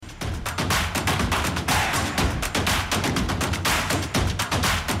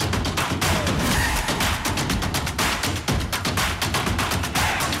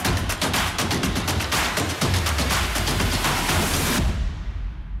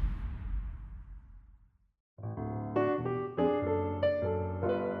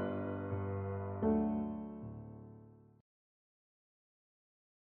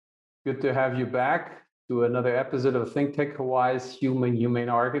Good to have you back to another episode of Think Tech Hawaii's Human Humane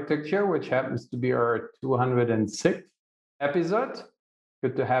Architecture, which happens to be our 206th episode.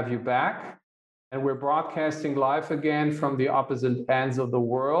 Good to have you back. And we're broadcasting live again from the opposite ends of the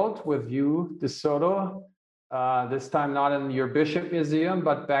world with you, DeSoto. This time not in your Bishop Museum,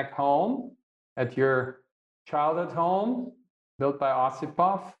 but back home at your childhood home built by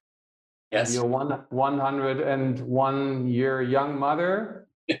Osipov. And Yes. your 101-year young mother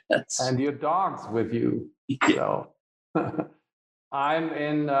Yes. and your dog's with you. So I'm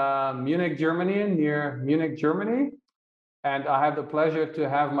in Munich, Germany, near Munich, Germany. And I have the pleasure to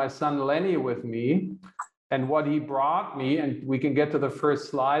have my son Lenny with me. And what he brought me, and we can get to the first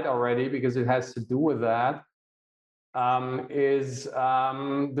slide already because it has to do with that, is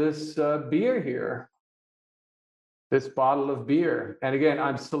this beer here, this bottle of beer. And again,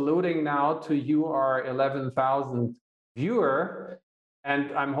 I'm saluting now to you, our 11,000 viewer.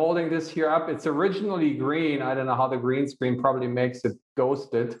 And I'm holding this here up. It's originally green. I don't know how the green screen probably makes it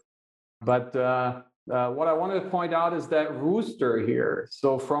ghosted. But what I wanted to point out is that rooster here.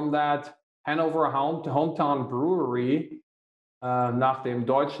 So from that Hanover hometown brewery, nach dem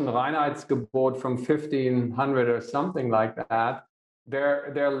deutschen Reinheitsgebot from 1500 or something like that,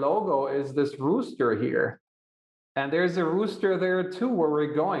 their logo is this rooster here. And there's a rooster there too, where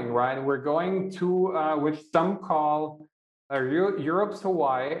we're going, right? We're going to which some call Europe's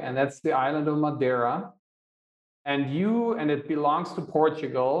Hawaii, and that's the island of Madeira. And it belongs to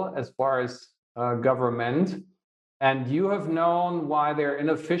Portugal as far as government. And you have known why their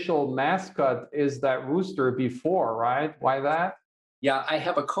unofficial mascot is that rooster before, right? Why that? Yeah, I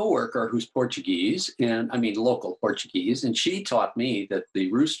have a coworker who's Portuguese, and I mean local Portuguese, and she taught me that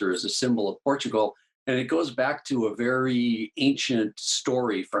the rooster is a symbol of Portugal. And it goes back to a very ancient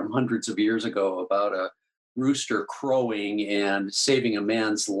story from hundreds of years ago about a rooster crowing and saving a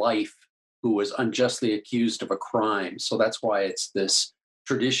man's life who was unjustly accused of a crime. So that's why it's this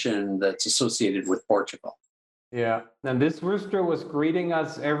tradition that's associated with Portugal. Yeah. And this rooster was greeting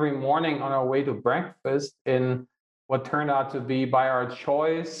us every morning on our way to breakfast in what turned out to be, by our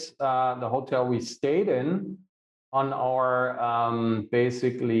choice, the hotel we stayed in on our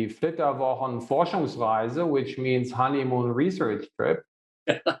basically Flitterwochen Forschungsreise, which means honeymoon research trip.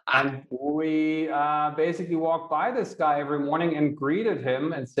 And we basically walked by this guy every morning and greeted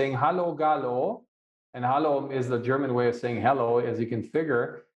him and saying, "Hallo, Gallo." And "hallo" is the German way of saying hello, as you can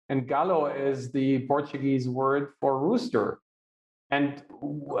figure. And "gallo" is the Portuguese word for rooster. And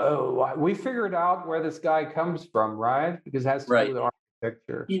we figured out where this guy comes from, right? Because it has to do Right. with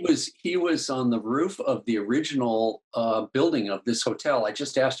architecture. He was on the roof of the original building of this hotel. I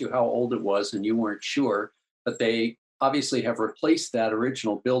just asked you how old it was, and you weren't sure. But they obviously have replaced that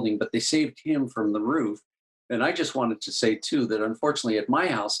original building, but they saved him from the roof. And I just wanted to say too that unfortunately at my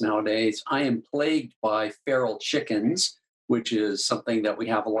house nowadays, I am plagued by feral chickens, which is something that we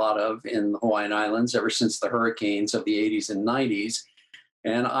have a lot of in the Hawaiian Islands ever since the hurricanes of the 80s and 90s.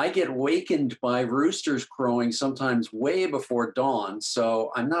 And I get wakened by roosters crowing sometimes way before dawn.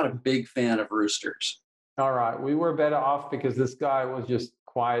 So I'm not a big fan of roosters. All right, we were better off because this guy was just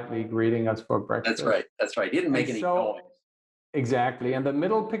quietly greeting us for That's breakfast. right. That's right. He didn't And make any so, noise. exactly. And the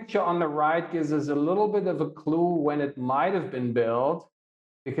middle picture on the right gives us a little bit of a clue when it might have been built,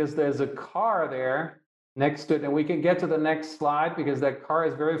 because there's a car there next to it. And we can get to the next slide because that car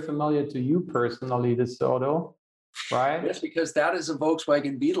is very familiar to you personally, DeSoto, right? Yes, because that is a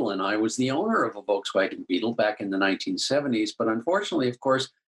Volkswagen Beetle, and I was the owner of a Volkswagen Beetle back in the 1970s. But unfortunately, of course,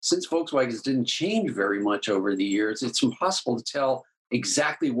 since Volkswagens didn't change very much over the years, it's impossible to tell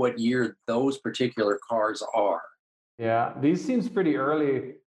exactly what year those particular cars are. Yeah, these seems pretty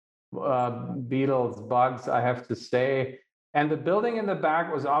early Beatles, bugs, I have to say. And the building in the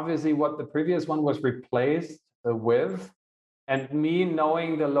back was obviously what the previous one was replaced with. And me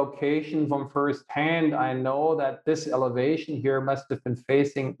knowing the location from first hand, I know that this elevation here must have been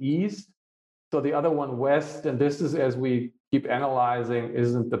facing east. So the other one west. And this is, as we keep analyzing,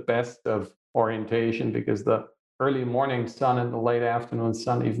 isn't the best of orientation because the early morning sun and the late afternoon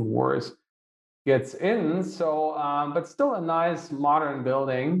sun, even worse, gets in. So, but still a nice modern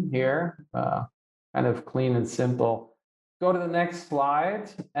building here, kind of clean and simple. Go to the next slide,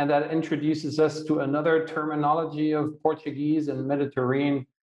 and that introduces us to another terminology of Portuguese and Mediterranean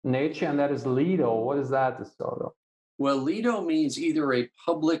nature, and that is lido. What is that, DeSoto? Well, Lido means either a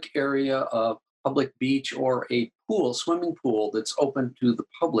public area, a public beach, or a pool, swimming pool that's open to the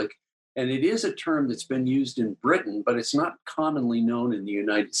public. And it is a term that's been used in Britain, but it's not commonly known in the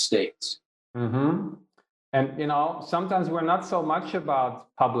United States. Mm-hmm. And sometimes we're not so much about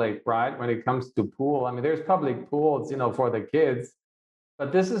public, right? When it comes to pool, I mean, there's public pools, for the kids,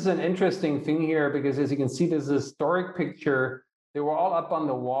 But this is an interesting thing here because as you can see, this historic picture, they were all up on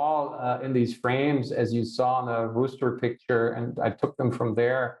the wall in these frames, as you saw in the rooster picture, and I took them from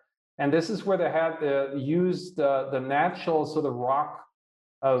there. And this is where they had used the natural sort of rock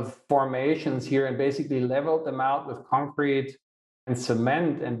of formations here and basically leveled them out with concrete and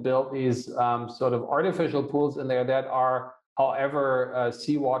cement and built these sort of artificial pools in there that are, however,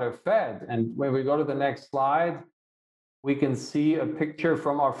 seawater fed. And when we go to the next slide, we can see a picture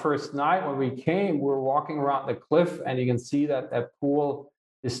from our first night when we came. We were walking around the cliff, and you can see that that pool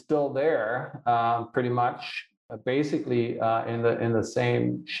is still there, pretty much, basically in the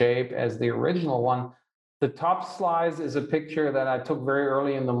same shape as the original one. The top slide is a picture that I took very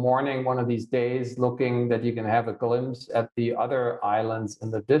early in the morning, one of these days, looking that you can have a glimpse at the other islands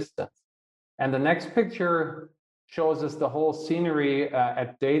in the distance. And the next picture shows us the whole scenery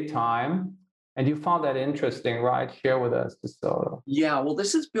at daytime. And you found that interesting, right? Share with us, DeSoto. Yeah, well,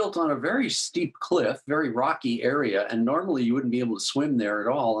 this is built on a very steep cliff, very rocky area, and normally you wouldn't be able to swim there at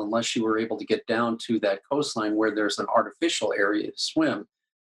all unless you were able to get down to that coastline where there's an artificial area to swim.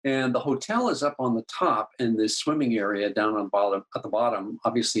 And the hotel is up on the top, and this swimming area down on bottom at the bottom,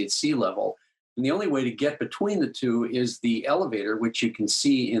 obviously at sea level. And the only way to get between the two is the elevator, which you can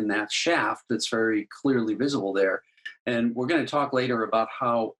see in that shaft that's very clearly visible there. And we're going to talk later about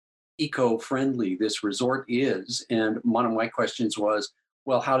how eco-friendly this resort is. And one of my questions was,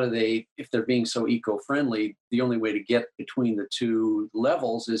 well, how do they, if they're being so eco-friendly, the only way to get between the two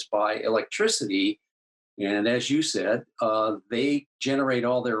levels is by electricity. And as you said, they generate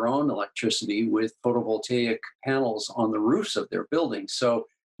all their own electricity with photovoltaic panels on the roofs of their buildings. So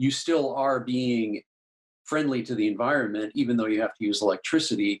you still are being friendly to the environment, even though you have to use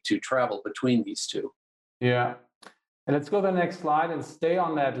electricity to travel between these two. Yeah. And let's go to the next slide and stay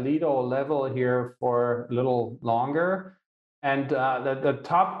on that Lido level here for a little longer. And the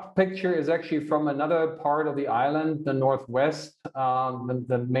top picture is actually from another part of the island, the northwest.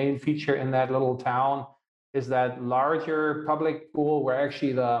 The main feature in that little town is that larger public pool where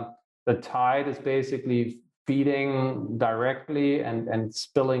actually the tide is basically feeding directly and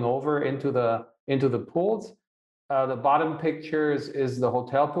spilling over into the pools. The bottom pictures is the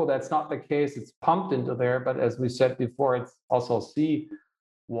hotel pool. That's not the case. It's pumped into there, but as we said before, it's also sea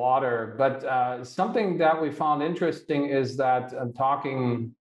water. But something that we found interesting is that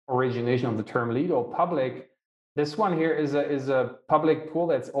talking origination of the term Lido public, this one here is a public pool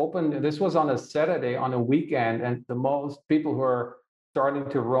that's open. This was on a Saturday, on a weekend, and the most people who are starting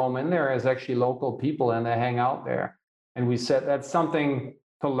to roam in there is actually local people, and they hang out there. And we said that's something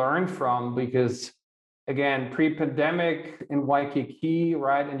to learn from because again, pre-pandemic in Waikiki,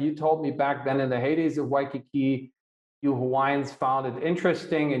 right? And you told me back then in the heydays of Waikiki, you Hawaiians found it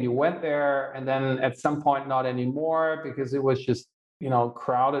interesting and you went there, and then at some point not anymore because it was just,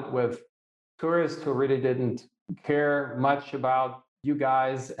 crowded with tourists who really didn't care much about you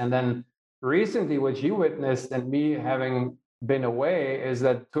guys. And then recently, what you witnessed and me having been away is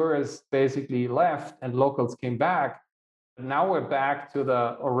that tourists basically left and locals came back. Now we're back to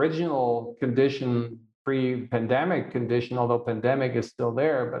the original condition, pre-pandemic condition, although pandemic is still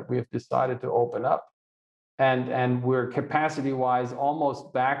there, but we've decided to open up. And we're capacity-wise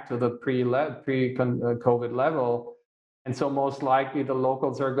almost back to the pre-COVID level. And so most likely the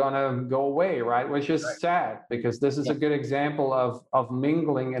locals are going to go away, right? Which is sad because this is a good example of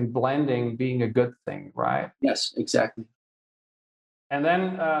mingling and blending being a good thing, right? Yes, exactly. And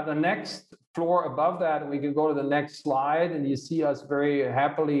then the next floor above that, we can go to the next slide, and you see us very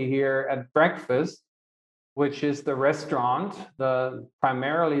happily here at breakfast, which is the restaurant,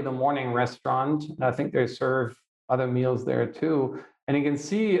 primarily the morning restaurant. I think they serve other meals there too. And you can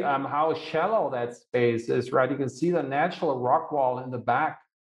see how shallow that space is, right? You can see the natural rock wall in the back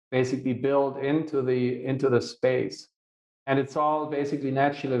basically built into the space. And it's all basically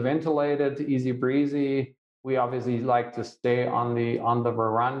naturally ventilated, easy breezy. We obviously like to stay on the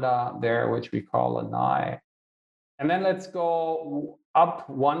veranda there, which we call a lanai. And then let's go up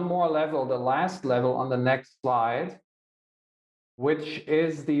one more level, the last level on the next slide, which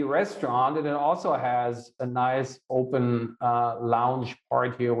is the restaurant. And it also has a nice open lounge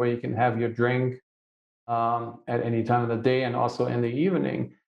part here where you can have your drink at any time of the day and also in the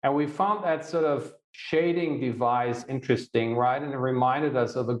evening. And we found that sort of shading device interesting, right? And it reminded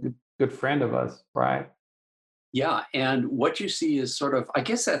us of a good friend of us, right? Yeah, and what you see is sort of, I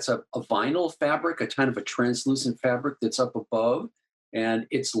guess that's a vinyl fabric, a kind of a translucent fabric that's up above, and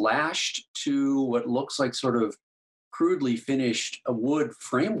it's lashed to what looks like sort of crudely finished a wood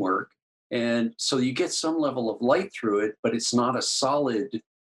framework. And so you get some level of light through it, but it's not a solid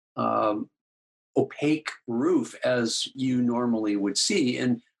opaque roof as you normally would see.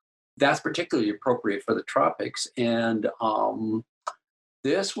 And that's particularly appropriate for the tropics. And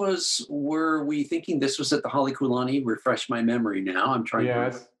this was, were we thinking this was at the Halekulani? Refresh my memory now. I'm trying to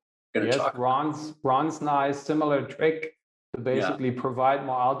remember. Yes, Going to yes, talk. Ron's nice similar trick to Yeah. basically provide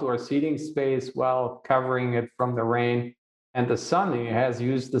more outdoor seating space while covering it from the rain and the sun. He has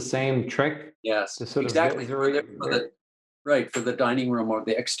used the same trick Yes. to sort of Exactly. Right, for the dining room or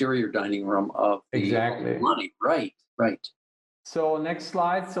the exterior dining room of the exactly. Halekulani. Right. Right. So next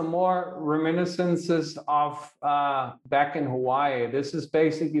slide, some more reminiscences of back in Hawaii. This is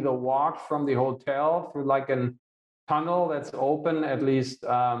basically the walk from the hotel through like a tunnel that's open, at least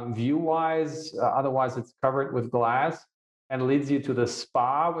view-wise. Otherwise, it's covered with glass and leads you to the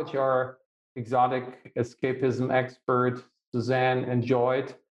spa, which our exotic escapism expert Suzanne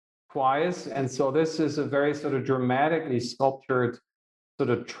enjoyed twice. And so this is a very sort of dramatically sculptured sort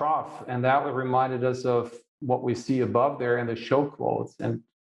of trough, and that reminded us of what we see above there in the show quotes, and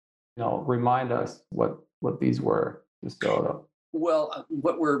remind us what these were. So Well,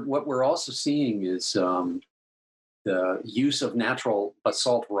 what we're also seeing is the use of natural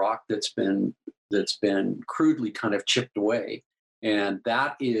basalt rock that's been crudely kind of chipped away, and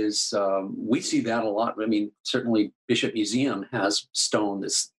that is we see that a lot. I mean, certainly Bishop Museum has stone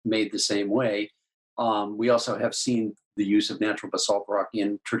that's made the same way. We also have seen the use of natural basalt rock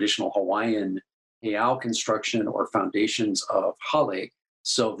in traditional Hawaiian heiau construction or foundations of hale.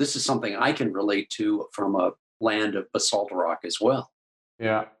 So this is something I can relate to from a land of basalt rock as well.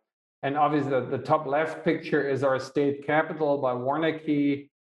 yeah, and obviously the top left picture is our state capitol by Warnake,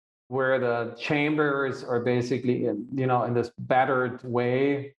 where the chambers are basically in this battered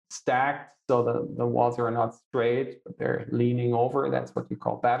way stacked, so the walls are not straight but they're leaning over. That's what you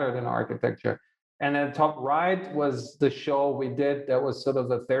call battered in architecture. And then top right was the show we did that was sort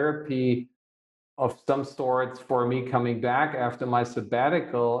of a therapy of some sorts for me coming back after my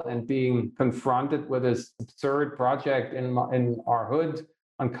sabbatical and being confronted with this absurd project in our hood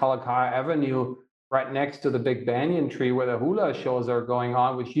on Kalakaua Avenue, right next to the big banyan tree where the hula shows are going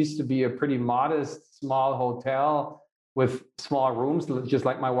on, which used to be a pretty modest small hotel with small rooms, just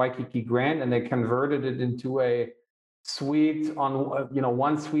like my Waikiki Grand, and they converted it into a suite on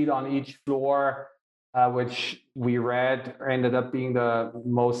one suite on each floor, which we read ended up being the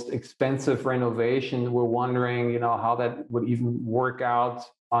most expensive renovation. We're wondering, how that would even work out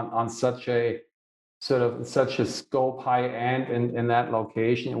on such a sort of such a scope high end in that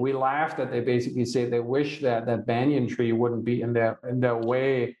location. And we laughed that they basically say they wish that banyan tree wouldn't be in their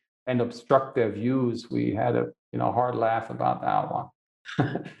way and obstruct their views. We had a hard laugh about that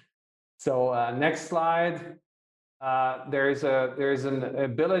one. So next slide. There's an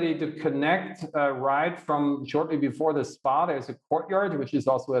ability to connect right from shortly before the spa. There's a courtyard, which is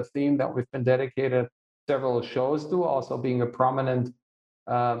also a theme that we've been dedicated several shows to, also being a prominent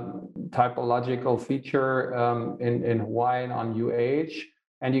typological feature in Hawaii and on UH.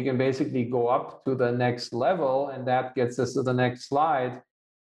 And you can basically go up to the next level, and that gets us to the next slide,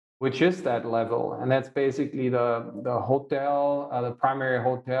 which is that level. And that's basically the hotel, the primary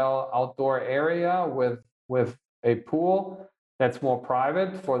hotel outdoor area with a pool that's more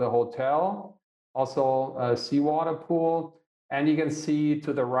private for the hotel, also a seawater pool. And you can see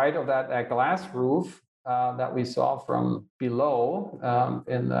to the right of that glass roof that we saw from below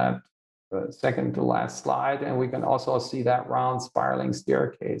in that second to last slide. And we can also see that round spiraling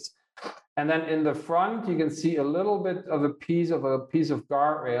staircase. And then in the front, you can see a little bit of a piece of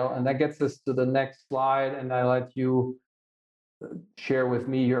guardrail, and that gets us to the next slide. And I let you share with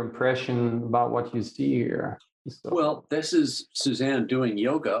me your impression about what you see here. So, Well, this is Suzanne doing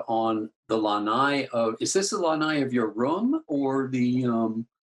yoga on the lanai of. Is this the lanai of your room or the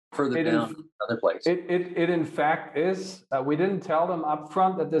further down other place? it in fact is. We didn't tell them up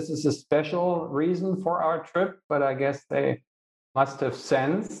front that this is a special reason for our trip, but I guess they must have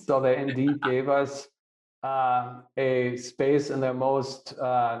sensed. So they indeed gave us a space in their most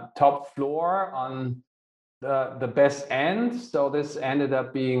top floor on the best end. So this ended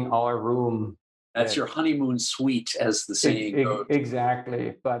up being our room. That's your honeymoon suite, as the saying goes.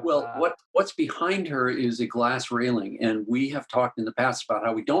 Exactly. But Well, what's behind her is a glass railing, and we have talked in the past about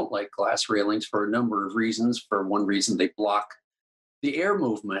how we don't like glass railings for a number of reasons. For one reason, they block the air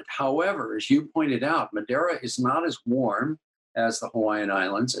movement. However, as you pointed out, Madeira is not as warm as the Hawaiian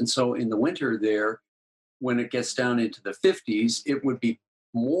Islands, and so in the winter there, when it gets down into the 50s, it would be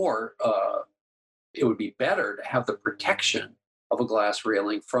more. It would be better to have the protection of a glass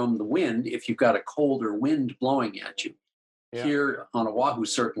railing from the wind if you've got a colder wind blowing at you. yeah, Here on Oahu,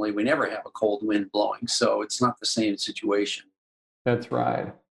 certainly we never have a cold wind blowing, so it's not the same situation. that's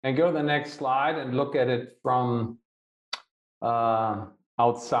right. And go to the next slide and look at it from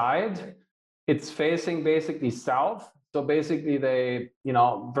outside. It's facing basically south. So basically they,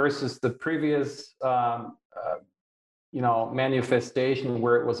 versus the previous, manifestation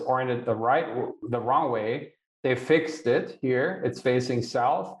where it was oriented the wrong way, they fixed it here. It's facing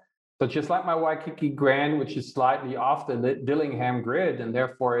south. So just like my Waikiki Grand, which is slightly off the Dillingham grid and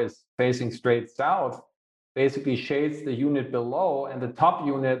therefore is facing straight south, basically shades the unit below, and the top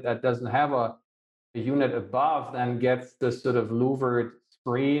unit that doesn't have a unit above then gets this sort of louvered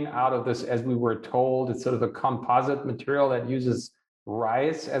screen out of this, as we were told. It's sort of a composite material that uses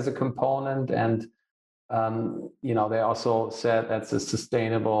rice as a component. And, they also said that's a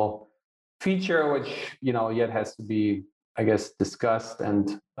sustainable feature, which, yet has to be, I guess, discussed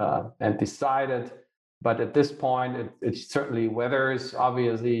and decided. But at this point, it certainly weathers,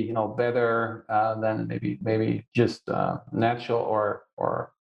 obviously, better than maybe just natural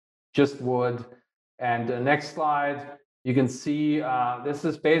or just wood. And the next slide, you can see this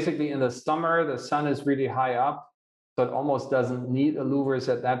is basically in the summer. The sun is really high up, so it almost doesn't need a louvers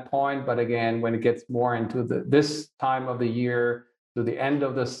at that point. But again, when it gets more into this time of the year, to the end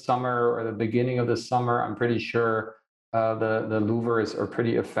of the summer or the beginning of the summer, I'm pretty sure the louvers are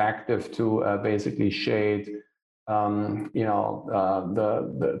pretty effective to basically shade, for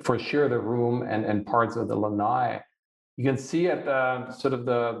sure the room and parts of the lanai. You can see at the sort of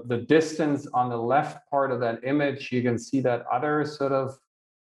the distance on the left part of that image, you can see that other sort of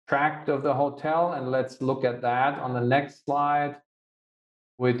tract of the hotel. And let's look at that on the next slide,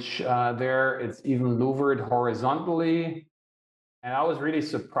 which there it's even louvered horizontally. And I was really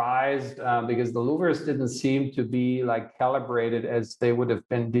surprised because the louvers didn't seem to be like calibrated as they would have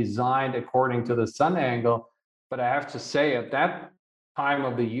been designed according to the sun angle. But I have to say, at that time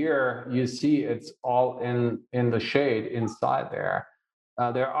of the year, you see it's all in the shade inside there.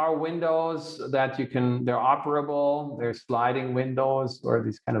 There are windows that they're operable. There's sliding windows or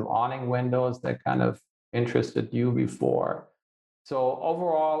these kind of awning windows that kind of interested you before. So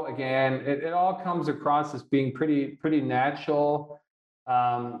overall, again, it all comes across as being pretty natural.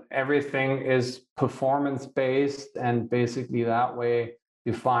 Everything is performance-based, and basically that way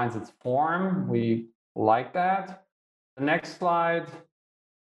defines its form. We like that. The next slide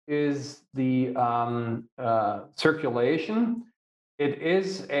is the circulation. It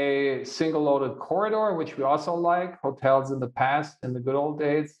is a single-loaded corridor, which we also like. Hotels in the past, in the good old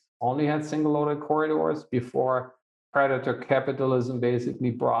days, only had single-loaded corridors before predator capitalism basically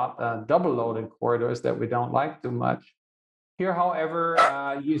brought double-loaded corridors that we don't like too much. Here, however,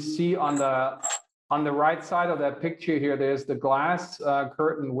 you see on the right side of that picture here, there's the glass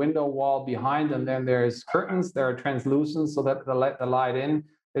curtain window wall behind, and then there's curtains that are translucent so that they let the light in.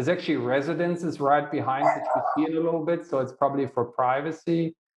 There's actually residences right behind, which we see in a little bit, so it's probably for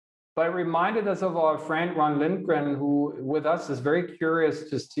privacy. But it reminded us of our friend Ron Lindgren, who with us is very curious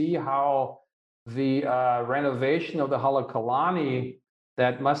to see how the renovation of the Halekulani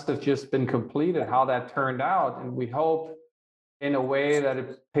that must have just been completed, how that turned out. And we hope in a way that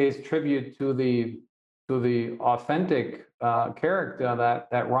it pays tribute to the authentic character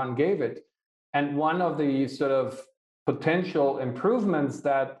that Ron gave it. And one of the sort of potential improvements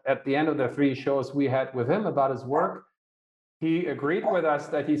that at the end of the 3 shows we had with him about his work, he agreed with us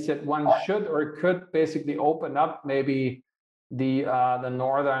that he said one should or could basically open up maybe the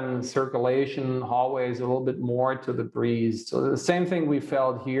northern circulation hallways a little bit more to the breeze. So the same thing we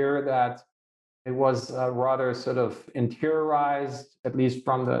felt here, that it was rather sort of interiorized, at least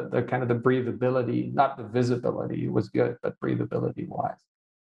from the kind of the breathability, not the visibility was good, but breathability wise.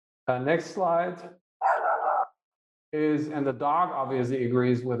 Next slide is, and the dog obviously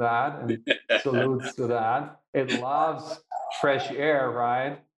agrees with that and salutes to that. It loves fresh air,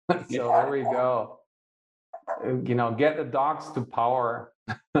 right? So there we go. Get the dogs to power.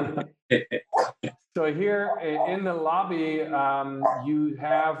 So here in the lobby, you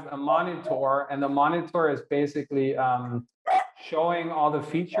have a monitor, and the monitor is basically showing all the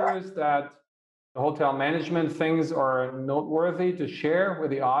features that the hotel management thinks are noteworthy to share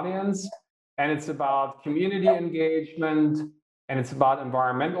with the audience. And it's about community engagement, and it's about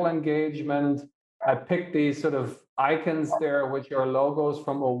environmental engagement. I picked these sort of icons there, which are logos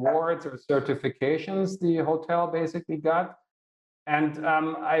from awards or certifications the hotel basically got. And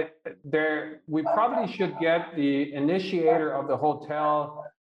we probably should get the initiator of the hotel,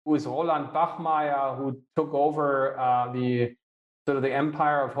 who is Roland Bachmeier, who took over the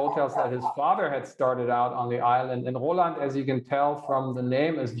empire of hotels that his father had started out on the island. And Roland, as you can tell from the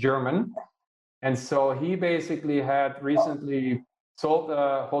name, is German. And so he basically had recently sold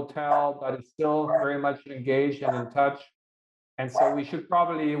the hotel, but is still very much engaged and in touch. And so we should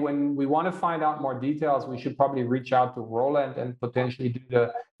probably, when we want to find out more details, we should probably reach out to Roland and potentially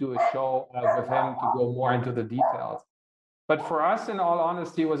do a show with him to go more into the details. But for us, in all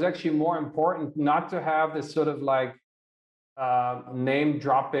honesty, it was actually more important not to have this sort of like name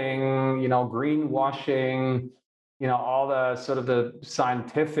dropping, greenwashing, all the sort of the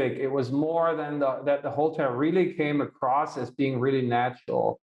scientific. It was more than that the hotel really came across as being really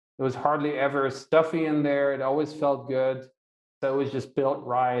natural. It was hardly ever stuffy in there. It always felt good. So it was just built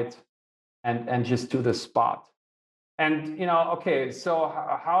right and just to the spot. And okay, so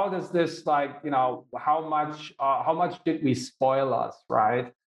how does this like, how much did we spoil us,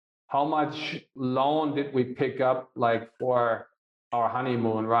 right? How much loan did we pick up like for our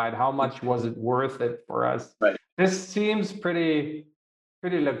honeymoon, right? How much was it worth it for us? Right. This seems pretty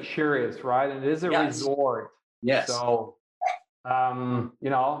luxurious, right? And it is a Yes. resort. Yes. So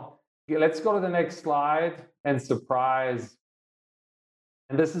let's go to the next slide and surprise.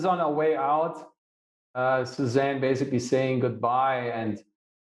 And this is on our way out. Suzanne basically saying goodbye, and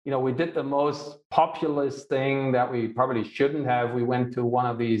we did the most populist thing that we probably shouldn't have. We went to one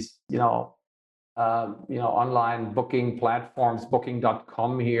of these online booking platforms,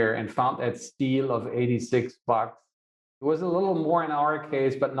 booking.com here, and found that steal of $86. It was a little more in our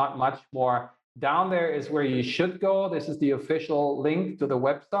case, but not much more. Down there is where you should go. This is the official link to the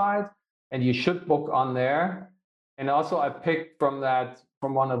website, and you should book on there. And also, I picked from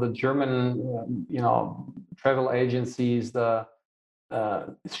one of the German, travel agencies, the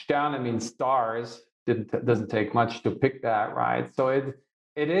Sterne means stars. Doesn't take much to pick that, right? So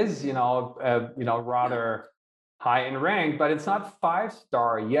it is, rather high in rank, but it's not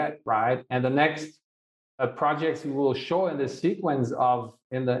 5-star yet, right? And the next projects we will show in this sequence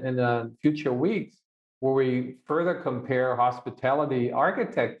in the future weeks, where we further compare hospitality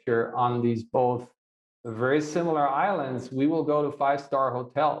architecture on these both very similar islands, we will go to 5-star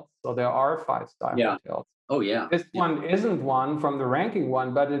hotels. So there are 5-star hotels. Oh, yeah. This one isn't one from the ranking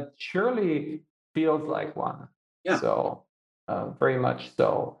one, but it surely feels like one. Yeah. So very much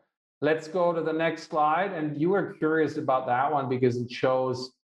so. Let's go to the next slide. And you were curious about that one because it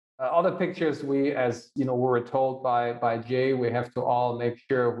shows all the pictures we were told by Jay, we have to all make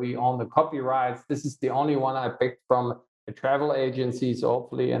sure we own the copyrights. This is the only one I picked from a travel agency, so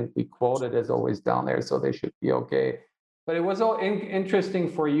hopefully, and we quote it as always down there, so they should be okay. But it was all interesting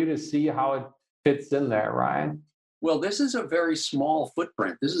for you to see how it fits in there, right? Well, this is a very small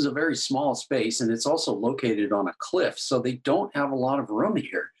footprint. This is a very small space, and it's also located on a cliff, so they don't have a lot of room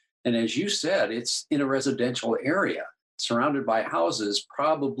here. And as you said, it's in a residential area, surrounded by houses,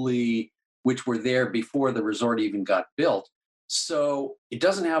 probably which were there before the resort even got built. So it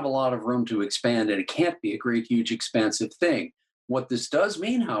doesn't have a lot of room to expand, and it can't be a great, huge, expansive thing. What this does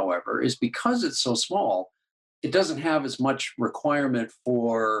mean, however, is because it's so small, it doesn't have as much requirement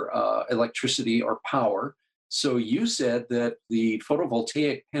for electricity or power. So you said that the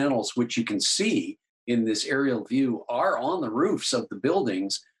photovoltaic panels, which you can see in this aerial view, are on the roofs of the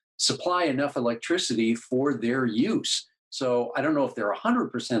buildings, supply enough electricity for their use. So I don't know if they're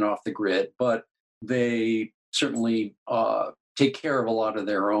 100% off the grid, but they certainly take care of a lot of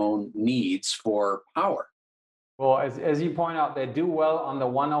their own needs for power. Well, as you point out, they do well on the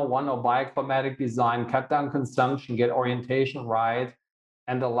 101 or bioclimatic design, cut down consumption, get orientation right.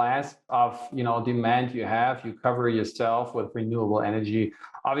 And the last of demand you have, you cover yourself with renewable energy.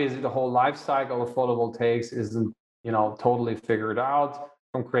 Obviously, the whole life cycle of photovoltaics isn't totally figured out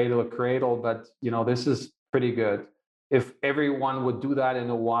from cradle to cradle, but this is pretty good. If everyone would do that in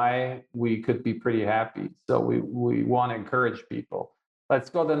Hawaii, we could be pretty happy. So we want to encourage people. Let's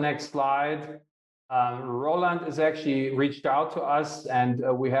go to the next slide. Roland has actually reached out to us, and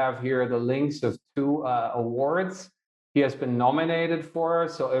we have here the links of 2 awards he has been nominated for.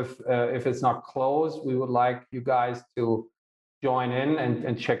 So if it's not closed, we would like you guys to join in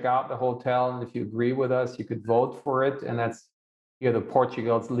and check out the hotel. And if you agree with us, you could vote for it. And that's the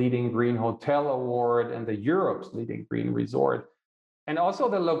Portugal's leading green hotel award and the Europe's leading green resort. And also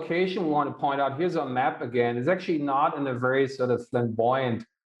the location we want to point out, here's a map again. It's actually not in a very sort of flamboyant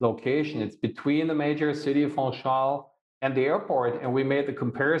location. It's between the major city of Funchal and the airport. And we made the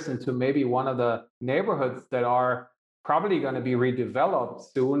comparison to maybe one of the neighborhoods that are probably going to be redeveloped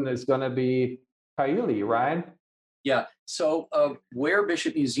soon is going to be Kaili, right? Yeah. So where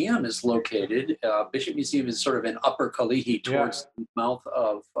Bishop Museum is located, Bishop Museum is sort of in Upper Kalihi towards the mouth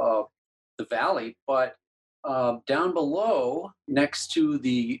of the valley, but down below, next to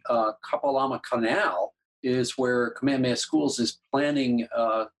the Kapalama Canal, is where Kamehameha Schools is planning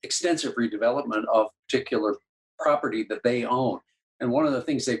extensive redevelopment of particular property that they own. And one of the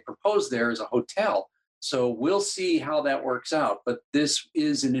things they proposed there is a hotel. So we'll see how that works out. But this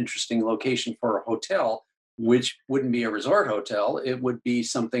is an interesting location for a hotel, which wouldn't be a resort hotel. It would be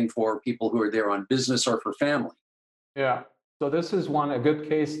something for people who are there on business or for family. Yeah. So this is a good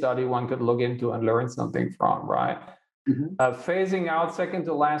case study one could look into and learn something from, right? Mhm. Phasing out, second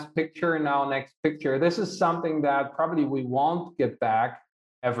to last picture, now next picture. This is something that probably we won't get back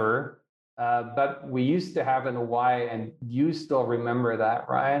ever, but we used to have in Hawaii, and you still remember that,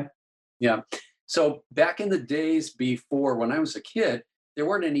 right? Yeah. So back in the days before, when I was a kid, there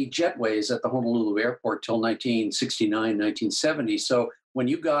weren't any jetways at the Honolulu airport till 1969, 1970. So when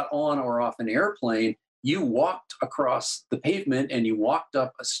you got on or off an airplane, you walked across the pavement and you walked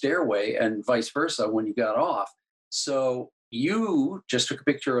up a stairway and vice versa when you got off. So you just took a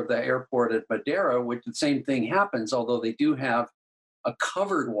picture of the airport at Madeira, which the same thing happens, although they do have a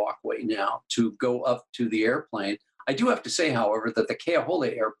covered walkway now to go up to the airplane. I do have to say, however, that the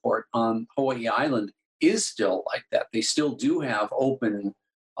Keauhole Airport on Hawaii Island is still like that. They still do have open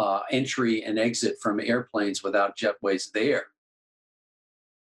entry and exit from airplanes without jetways there.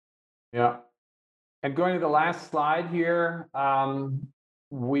 Yeah. And going to the last slide here,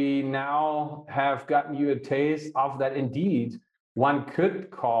 we now have gotten you a taste of that. Indeed, one could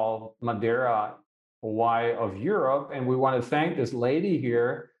call Madeira Hawaii of Europe. And we want to thank this lady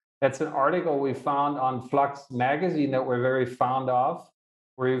here. That's an article we found on Flux magazine that we're very fond of.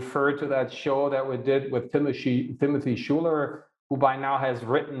 We refer to that show that we did with Timothy Schuler, who by now has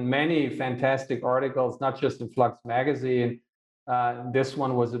written many fantastic articles, not just in Flux magazine. This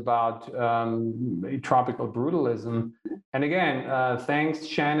one was about tropical brutalism. And again, thanks,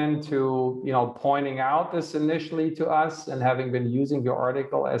 Shannon, to pointing out this initially to us and having been using your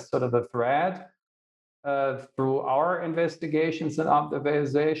article as sort of a thread through our investigations and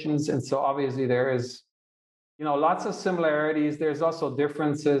observations. And so obviously there is lots of similarities. There's also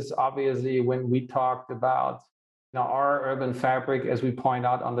differences, obviously, when we talked about our urban fabric, as we point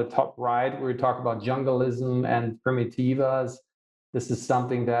out on the top right, where we talk about jungleism and primitivas. This is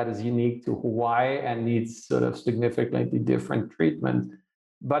something that is unique to Hawaii and needs sort of significantly different treatment.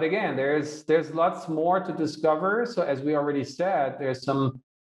 But again, there's lots more to discover. So as we already said, there's some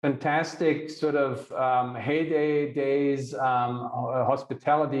fantastic sort of heyday days,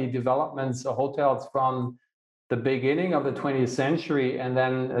 hospitality developments, hotels from the beginning of the 20th century, and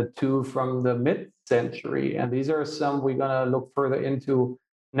then two from the mid-century. And these are some we're going to look further into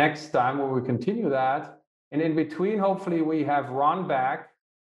next time when we continue that. And in between, hopefully, we have Ron back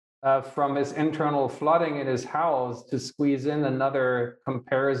from his internal flooding in his house to squeeze in another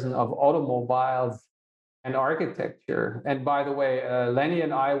comparison of automobiles and architecture. And by the way, Lenny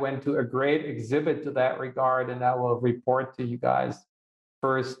and I went to a great exhibit to that regard, and I will report to you guys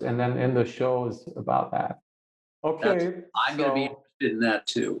first and then in the shows about that. Okay. I'm going to be interested in that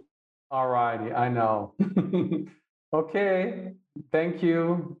too. All righty, I know. Okay, thank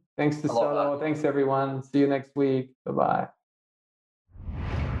you. Thanks to Aloha. Solo. Thanks, everyone. See you next week. Bye-bye.